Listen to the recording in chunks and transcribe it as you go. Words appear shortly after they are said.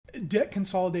Debt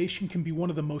consolidation can be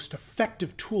one of the most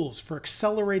effective tools for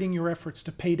accelerating your efforts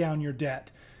to pay down your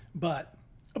debt.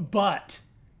 But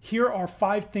here are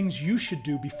 5 things you should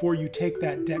do before you take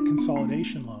that debt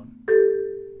consolidation loan.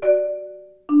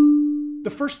 The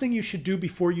first thing you should do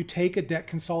before you take a debt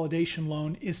consolidation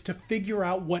loan is to figure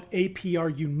out what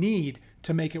APR you need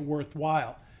to make it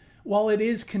worthwhile. While it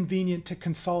is convenient to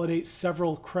consolidate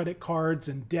several credit cards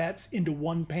and debts into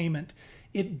one payment,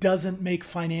 it doesn't make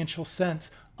financial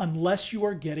sense unless you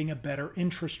are getting a better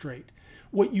interest rate.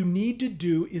 What you need to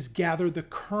do is gather the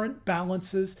current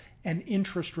balances and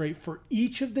interest rate for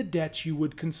each of the debts you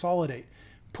would consolidate.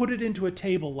 Put it into a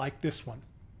table like this one.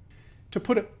 To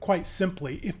put it quite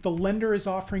simply, if the lender is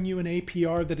offering you an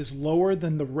APR that is lower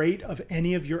than the rate of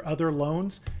any of your other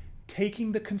loans,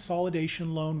 taking the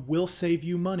consolidation loan will save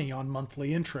you money on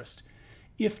monthly interest.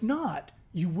 If not,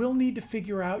 you will need to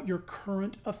figure out your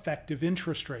current effective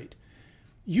interest rate.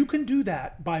 You can do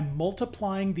that by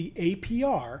multiplying the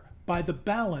APR by the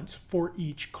balance for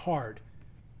each card.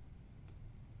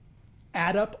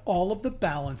 Add up all of the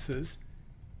balances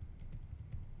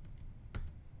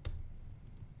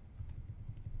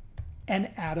and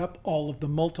add up all of the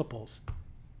multiples.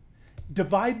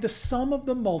 Divide the sum of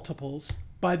the multiples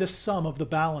by the sum of the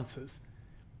balances.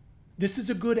 This is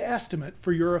a good estimate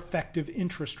for your effective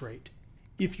interest rate.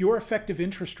 If your effective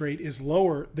interest rate is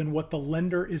lower than what the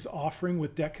lender is offering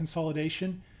with debt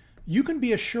consolidation, you can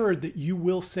be assured that you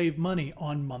will save money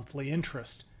on monthly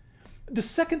interest. The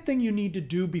second thing you need to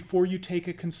do before you take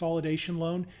a consolidation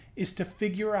loan is to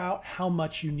figure out how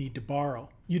much you need to borrow.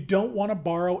 You don't want to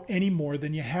borrow any more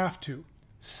than you have to.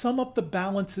 Sum up the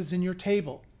balances in your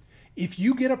table. If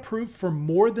you get approved for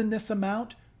more than this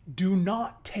amount, do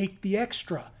not take the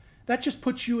extra. That just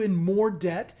puts you in more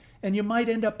debt, and you might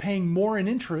end up paying more in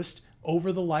interest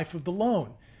over the life of the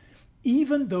loan,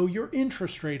 even though your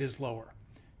interest rate is lower.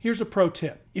 Here's a pro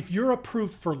tip. If you're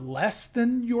approved for less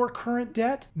than your current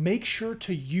debt, make sure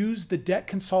to use the debt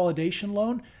consolidation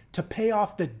loan to pay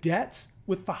off the debts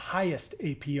with the highest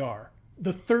APR.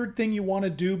 The third thing you want to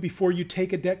do before you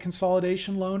take a debt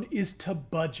consolidation loan is to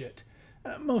budget.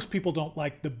 Most people don't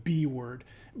like the B word,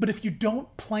 but if you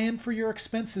don't plan for your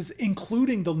expenses,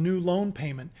 including the new loan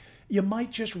payment, you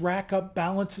might just rack up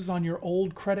balances on your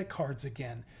old credit cards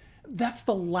again. That's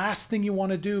the last thing you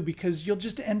want to do because you'll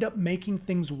just end up making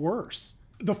things worse.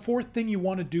 The fourth thing you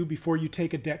want to do before you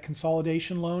take a debt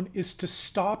consolidation loan is to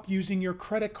stop using your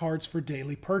credit cards for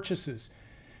daily purchases.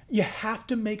 You have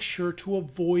to make sure to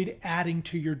avoid adding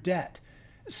to your debt.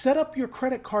 Set up your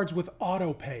credit cards with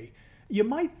auto pay. You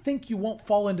might think you won't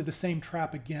fall into the same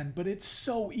trap again, but it's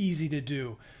so easy to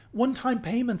do. One-time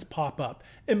payments pop up.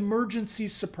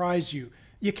 Emergencies surprise you.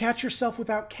 You catch yourself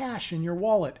without cash in your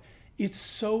wallet. It's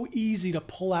so easy to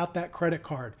pull out that credit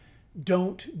card.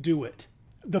 Don't do it.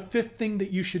 The fifth thing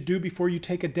that you should do before you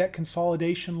take a debt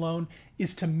consolidation loan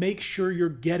is to make sure you're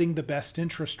getting the best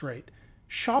interest rate.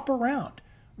 Shop around.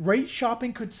 Rate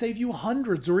shopping could save you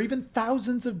hundreds or even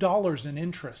thousands of dollars in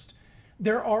interest.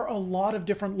 There are a lot of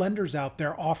different lenders out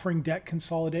there offering debt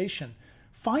consolidation.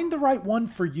 Find the right one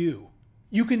for you.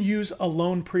 You can use a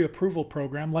loan pre-approval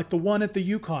program like the one at the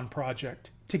Yukon Project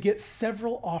to get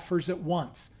several offers at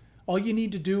once. All you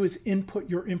need to do is input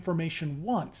your information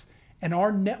once, and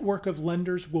our network of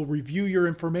lenders will review your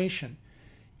information.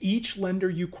 Each lender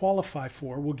you qualify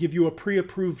for will give you a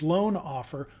pre-approved loan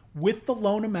offer with the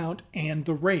loan amount and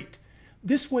the rate.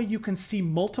 This way you can see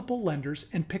multiple lenders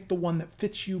and pick the one that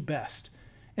fits you best.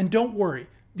 And don't worry,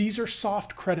 these are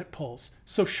soft credit pulls,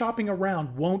 so shopping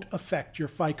around won't affect your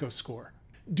FICO score.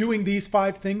 Doing these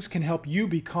 5 things can help you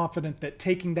be confident that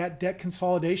taking that debt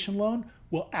consolidation loan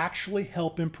will actually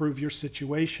help improve your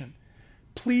situation.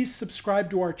 Please subscribe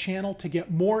to our channel to get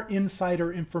more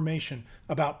insider information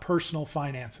about personal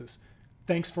finances.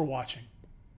 Thanks for watching.